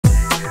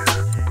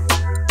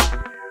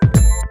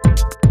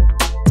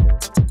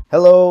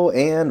Hello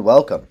and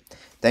welcome.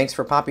 Thanks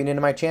for popping into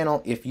my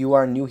channel. If you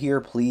are new here,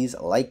 please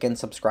like and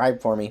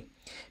subscribe for me.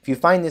 If you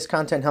find this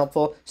content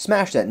helpful,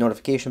 smash that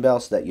notification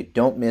bell so that you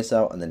don't miss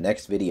out on the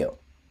next video.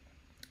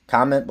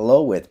 Comment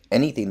below with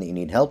anything that you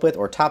need help with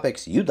or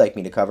topics you'd like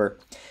me to cover,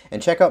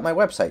 and check out my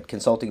website,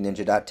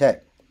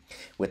 consultingninja.tech.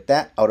 With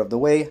that out of the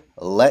way,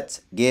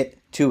 let's get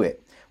to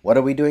it. What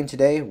are we doing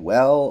today?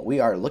 Well, we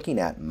are looking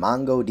at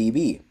Mongo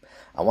DB.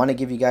 I want to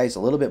give you guys a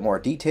little bit more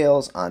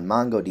details on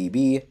Mongo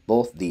DB,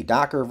 both the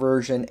Docker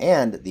version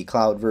and the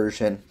cloud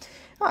version.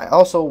 I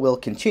also will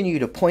continue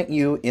to point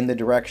you in the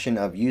direction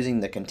of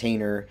using the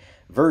container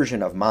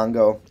version of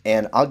Mongo,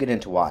 and I'll get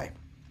into why.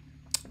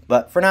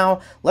 But for now,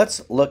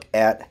 let's look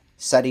at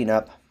setting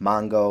up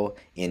Mongo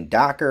in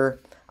Docker.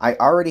 I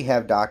already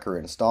have Docker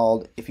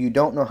installed. If you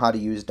don't know how to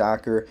use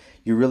Docker,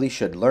 you really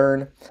should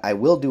learn. I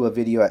will do a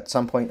video at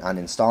some point on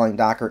installing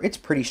Docker. It's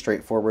pretty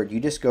straightforward.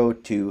 You just go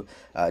to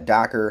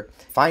Docker,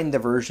 find the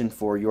version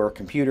for your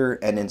computer,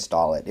 and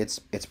install it.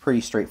 It's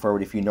pretty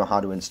straightforward if you know how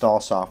to install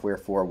software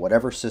for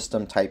whatever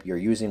system type you're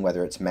using,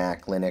 whether it's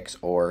Mac, Linux,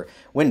 or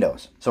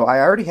Windows. So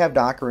I already have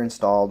Docker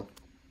installed.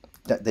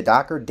 The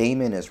Docker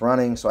daemon is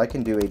running, so I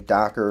can do a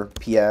Docker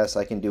PS,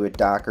 I can do a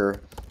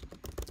Docker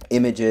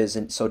images,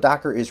 and so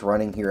Docker is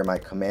running here in my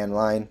command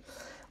line.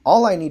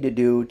 All I need to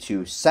do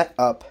to set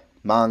up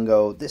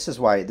Mongo, this is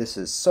why this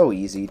is so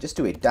easy, just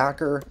do a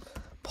Docker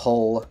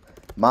pull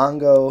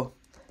Mongo,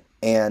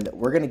 and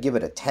we're going to give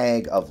it a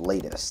tag of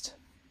latest.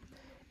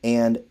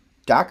 And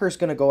Docker is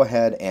going to go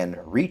ahead and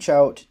reach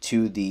out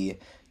to the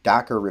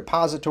Docker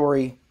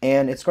repository,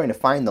 and it's going to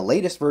find the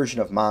latest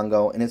version of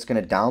Mongo, and it's going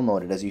to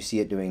download it as you see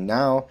it doing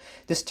now.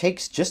 This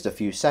takes just a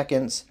few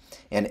seconds,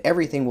 and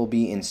everything will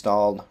be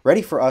installed,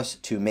 ready for us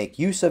to make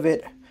use of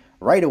it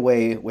right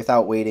away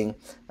without waiting.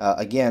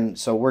 Again,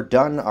 so we're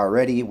done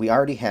already. We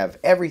already have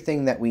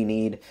everything that we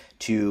need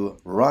to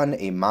run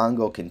a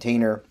Mongo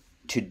container.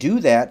 To do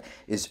that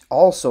is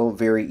also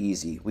very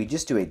easy. We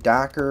just do a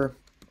Docker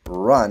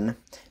run.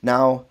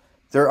 Now,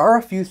 there are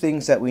a few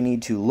things that we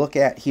need to look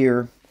at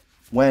here.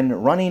 When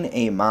running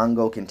a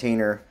Mongo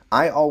container,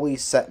 I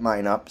always set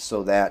mine up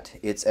so that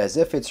it's as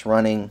if it's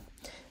running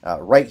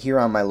right here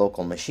on my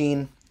local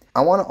machine.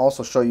 I want to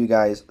also show you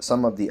guys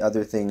some of the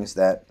other things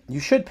that you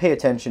should pay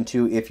attention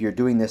to if you're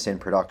doing this in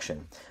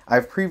production.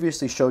 I've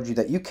previously showed you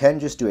that you can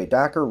just do a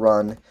Docker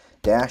run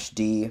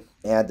 -d,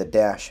 add the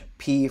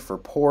 -p for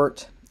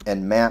port,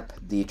 and map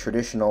the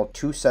traditional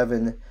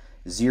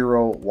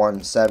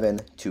 27017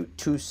 to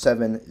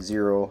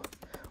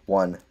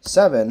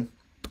 27017.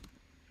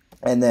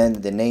 And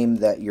then the name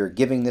that you're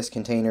giving this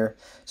container.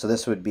 So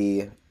this would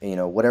be,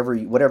 whatever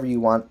you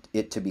want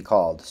it to be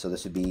called. So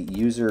this would be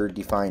user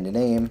defined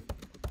name,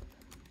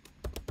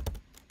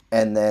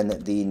 and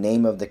then the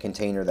name of the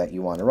container that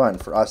you want to run.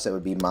 For us, it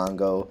would be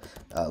Mongo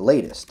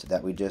latest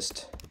that we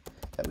just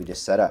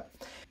set up.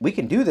 We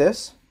can do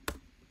this.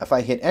 If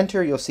I hit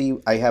enter, you'll see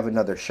I have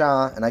another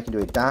SHA, and I can do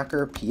a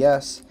Docker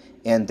PS,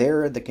 and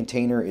there the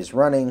container is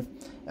running.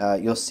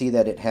 You'll see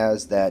that it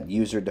has that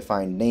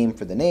user-defined name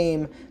for the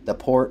name. The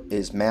port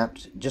is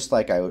mapped just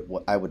like I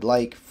would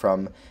like,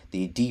 from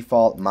the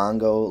default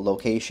Mongo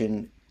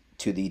location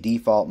to the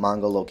default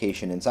Mongo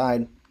location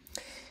inside.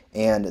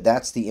 And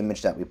that's the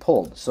image that we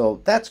pulled.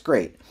 So that's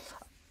great.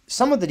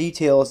 Some of the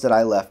details that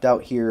I left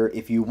out here,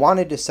 if you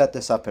wanted to set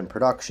this up in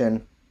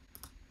production,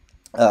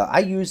 I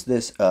use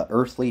this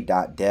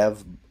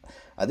earthly.dev.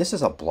 This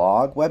is a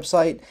blog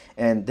website,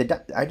 and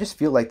I just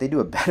feel like they do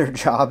a better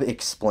job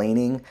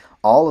explaining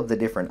all of the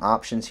different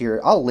options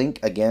here. I'll link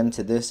again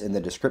to this in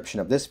the description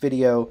of this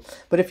video,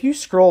 but if you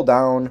scroll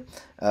down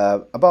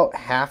about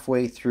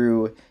halfway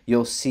through,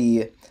 you'll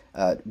see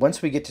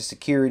once we get to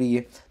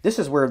security, this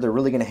is where they're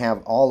really going to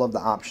have all of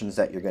the options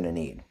that you're going to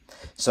need.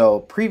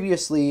 So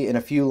previously, in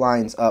a few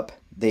lines up,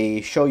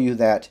 they show you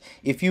that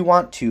if you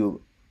want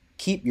to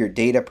keep your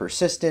data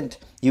persistent,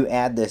 you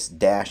add this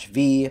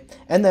 -v,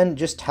 and then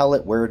just tell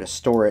it where to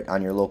store it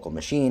on your local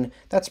machine.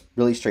 That's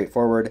really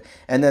straightforward.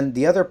 And then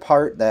the other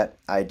part that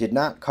I did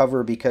not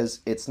cover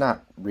because it's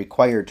not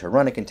required to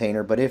run a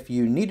container, but if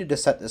you needed to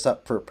set this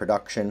up for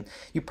production,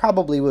 you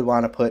probably would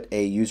want to put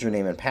a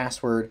username and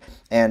password,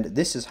 and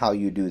this is how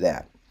you do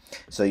that.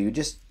 So you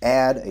just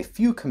add a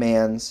few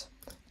commands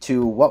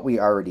to what we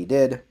already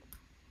did.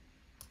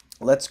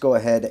 Let's go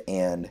ahead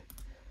and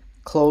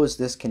close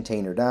this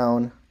container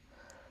down.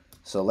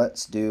 So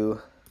let's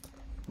do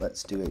a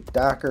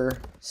Docker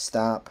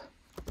stop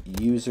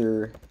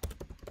user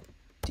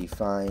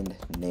defined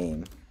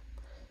name,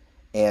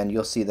 and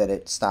you'll see that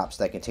it stops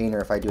that container.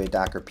 If I do a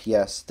Docker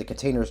PS, the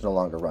container is no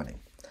longer running.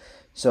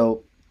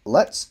 So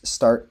let's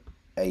start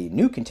a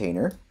new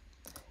container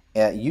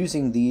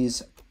using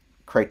these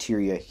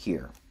criteria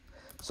here.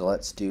 So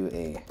let's do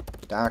a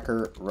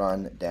Docker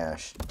run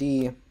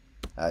 -d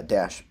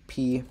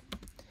 -p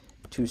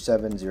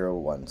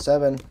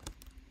 27017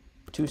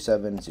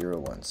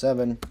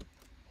 27017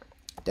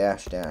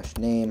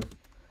 --name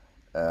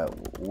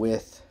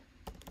with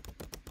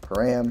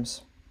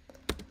params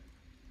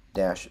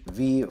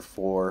 -v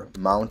for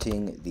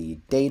mounting the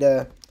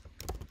data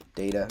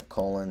data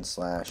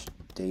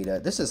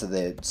 :/data. This is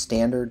the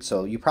standard,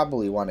 so you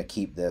probably want to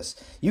keep this.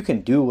 You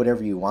can do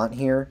whatever you want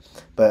here,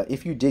 but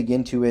if you dig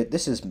into it,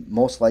 this is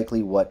most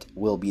likely what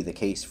will be the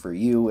case for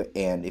you,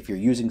 and if you're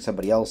using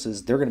somebody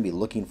else's, they're going to be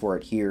looking for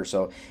it here.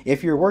 So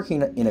if you're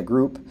working in a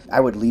group, I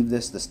would leave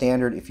this the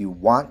standard. If you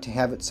want to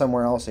have it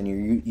somewhere else and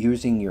you're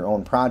using your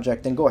own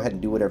project, then go ahead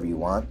and do whatever you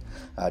want.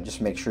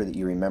 Just make sure that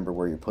you remember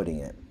where you're putting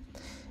it.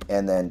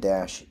 And then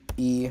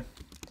 -e,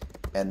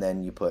 and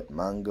then you put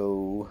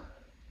Mongo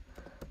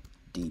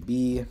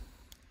DB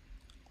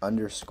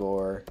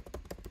 _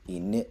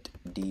 init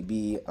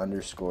DB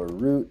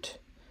 _ root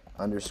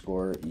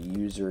 _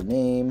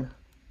 username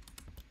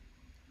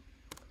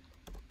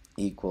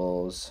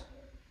equals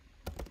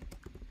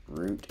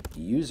root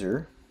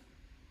user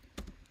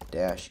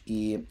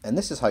 -e, and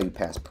this is how you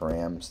pass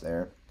params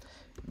there.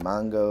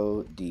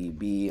 Mongo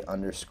DB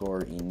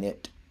 _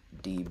 init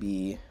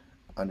DB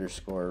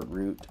 _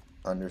 root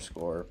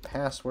 _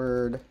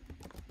 password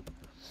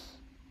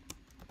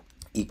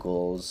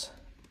equals,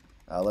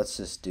 let's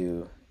just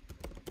do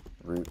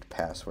root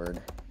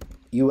password.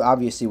 You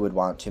obviously would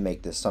want to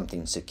make this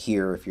something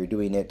secure if you're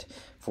doing it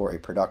for a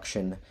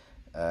production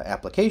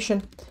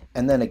application.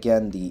 And then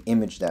again, the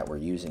image that we're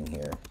using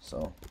here.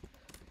 So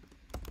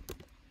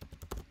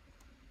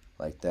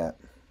like that.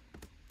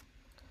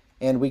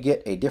 And we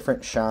get a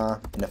different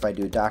SHA. And if I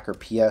do docker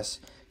ps,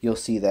 you'll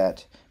see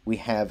that we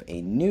have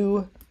a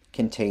new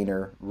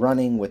container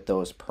running with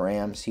those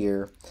params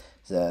here.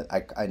 So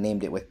I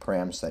named it with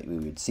params so that we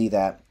would see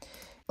that.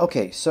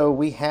 Okay, so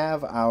we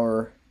have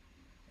our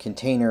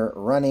container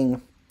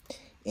running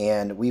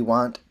and we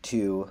want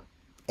to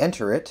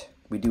enter it.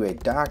 We do a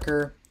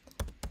docker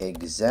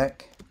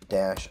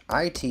exec-it,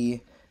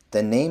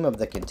 the name of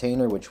the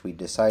container, which we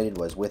decided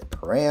was with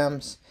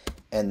params,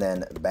 and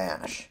then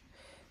bash.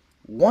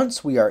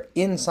 Once we are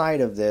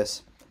inside of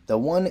this, the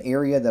one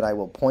area that I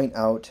will point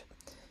out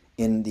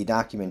in the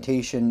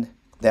documentation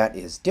that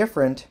is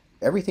different,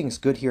 everything's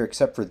good here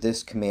except for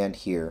this command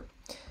here.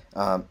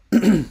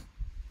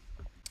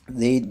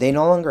 They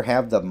no longer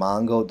have the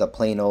Mongo, the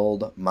plain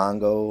old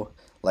Mongo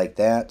like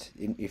that.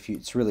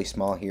 It's really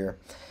small here,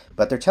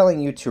 but they're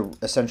telling you to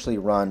essentially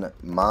run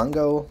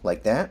Mongo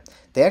like that.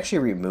 They actually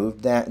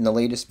removed that in the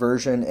latest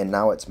version, and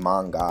now it's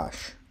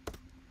Mongosh.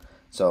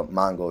 So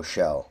Mongo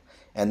shell.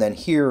 And then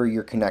here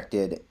you're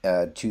connected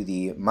to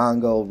the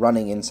Mongo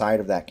running inside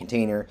of that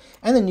container,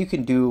 and then you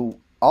can do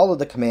all of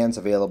the commands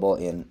available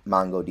in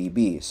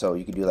MongoDB. So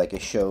you can do like a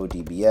show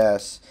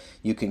DBS,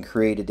 you can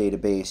create a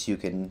database, you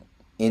can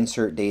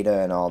insert data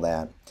and all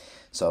that.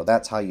 So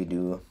that's how you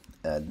do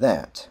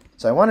that.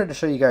 So I wanted to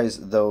show you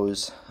guys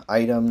those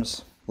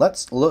items.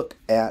 Let's look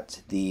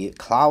at the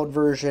cloud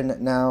version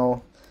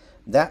now.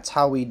 That's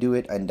how we do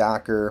it in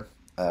Docker,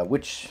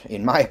 which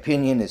in my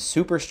opinion is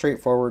super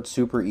straightforward,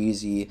 super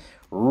easy,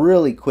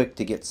 really quick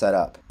to get set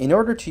up. In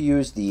order to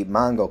use the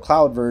Mongo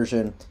cloud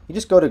version, you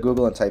just go to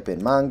Google and type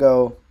in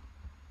Mongo.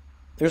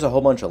 There's a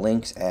whole bunch of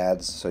links,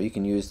 ads, so you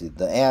can use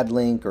the ad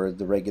link or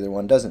the regular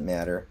one, doesn't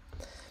matter.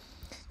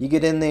 You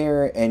get in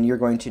there and you're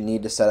going to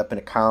need to set up an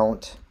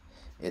account.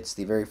 It's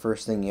the very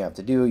first thing you have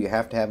to do. You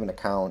have to have an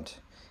account.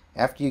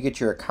 After you get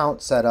your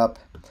account set up,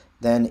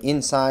 then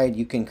inside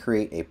you can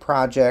create a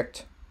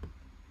project.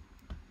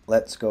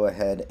 Let's go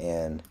ahead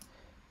and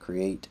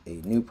create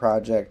a new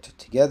project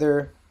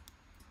together.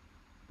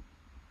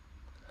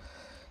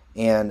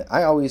 And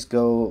I always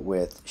go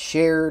with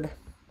shared.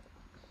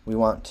 We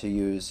want to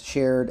use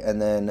shared,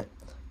 and then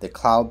the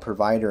cloud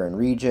provider and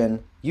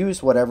region.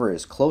 Use whatever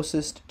is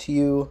closest to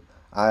you.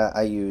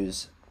 I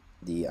use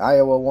the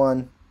Iowa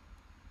one.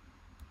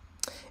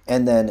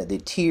 And then the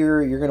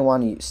tier, you're going to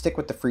want to stick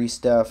with the free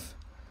stuff.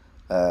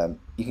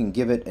 You can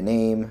give it a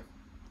name.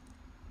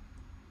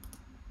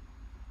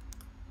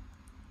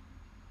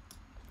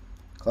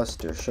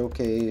 Cluster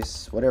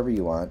showcase, whatever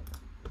you want.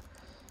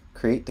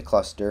 Create the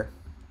cluster.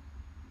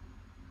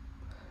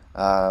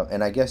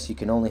 And I guess you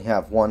can only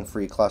have one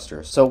free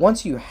cluster. So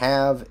once you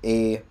have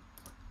a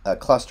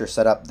cluster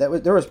set up,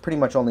 there was pretty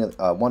much only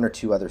one or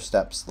two other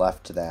steps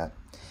left to that.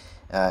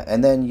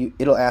 And then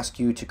it'll ask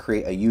you to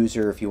create a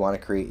user. If you want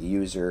to create a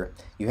user,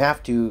 you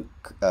have to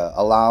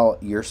allow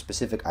your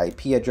specific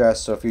IP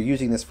address. So if you're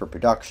using this for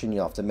production,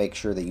 you'll have to make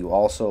sure that you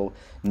also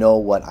know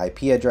what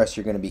IP address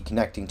you're going to be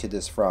connecting to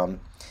this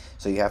from.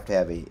 So you have to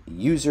have a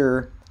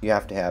user, you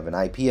have to have an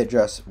IP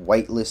address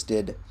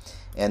whitelisted,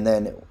 and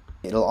then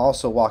it'll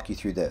also walk you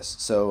through this.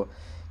 So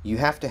you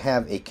have to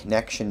have a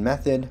connection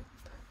method.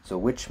 So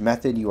which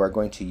method you are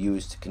going to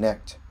use to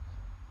connect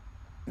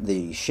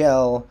the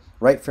shell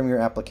right from your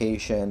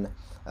application,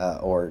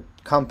 or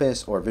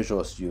Compass or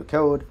Visual Studio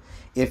Code.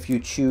 If you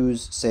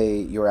choose, say,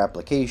 your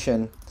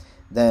application,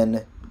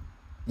 then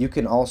you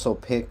can also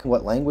pick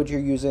what language you're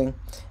using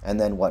and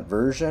then what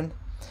version,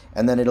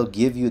 and then it'll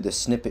give you the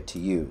snippet to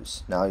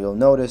use. Now you'll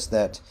notice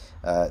that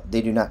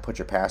they do not put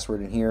your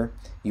password in here.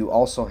 You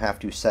also have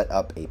to set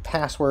up a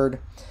password.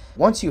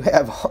 Once you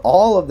have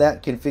all of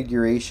that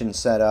configuration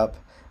set up,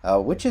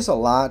 which is a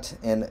lot.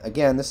 And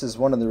again, this is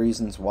one of the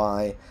reasons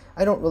why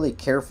I don't really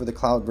care for the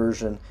cloud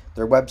version.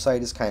 Their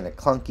website is kind of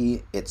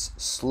clunky. It's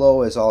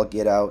slow as all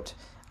get out.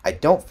 I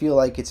don't feel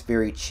like it's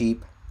very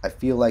cheap. I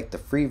feel like the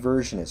free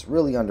version is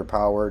really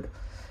underpowered.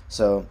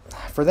 So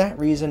for that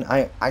reason,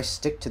 I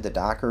stick to the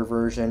Docker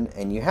version,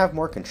 and you have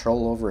more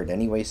control over it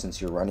anyway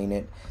since you're running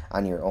it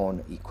on your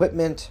own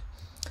equipment.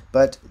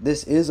 But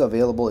this is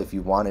available if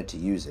you wanted to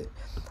use it.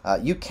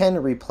 You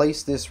can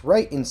replace this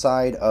right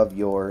inside of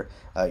your,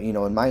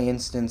 in my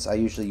instance, I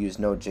usually use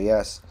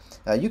Node.js.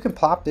 You can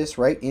plop this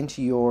right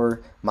into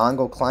your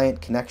Mongo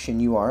client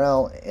connection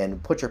URL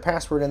and put your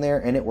password in there,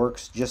 and it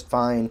works just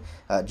fine,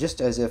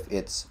 just as if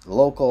it's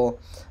local.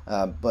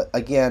 But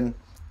again,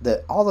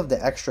 all of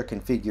the extra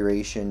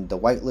configuration, the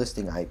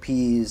whitelisting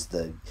IPs,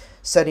 the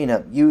setting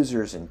up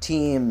users and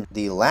team,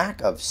 the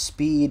lack of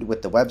speed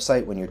with the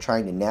website when you're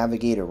trying to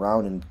navigate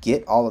around and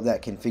get all of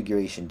that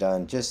configuration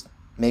done just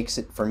makes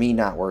it, for me,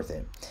 not worth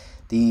it.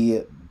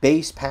 The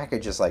base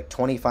package is like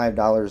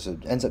 $25,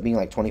 it ends up being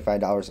like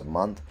 $25 a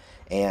month,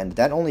 and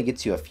that only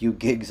gets you a few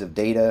gigs of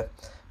data,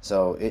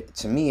 so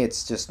to me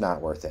it's just not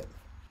worth it.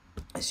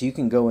 So you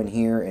can go in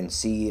here and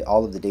see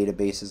all of the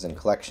databases and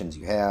collections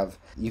you have.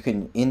 You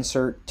can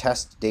insert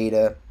test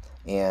data,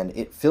 and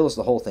it fills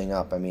the whole thing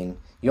up. I mean,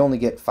 you only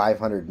get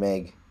 500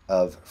 meg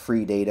of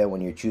free data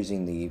when you're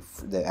choosing the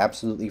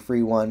absolutely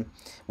free one,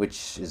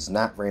 which is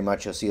not very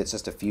much. You'll see it's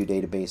just a few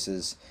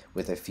databases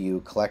with a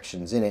few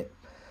collections in it.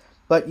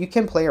 But you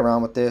can play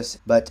around with this,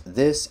 but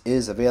this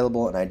is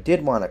available, and I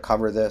did want to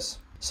cover this.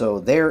 So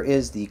there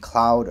is the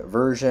cloud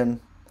version.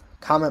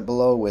 Comment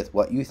below with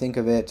what you think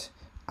of it.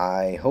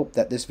 I hope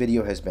that this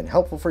video has been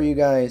helpful for you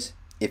guys.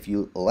 If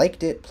you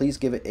liked it, please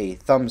give it a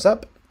thumbs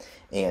up,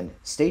 and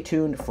stay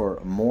tuned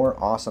for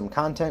more awesome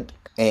content.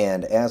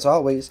 And as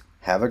always,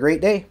 have a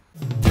great day.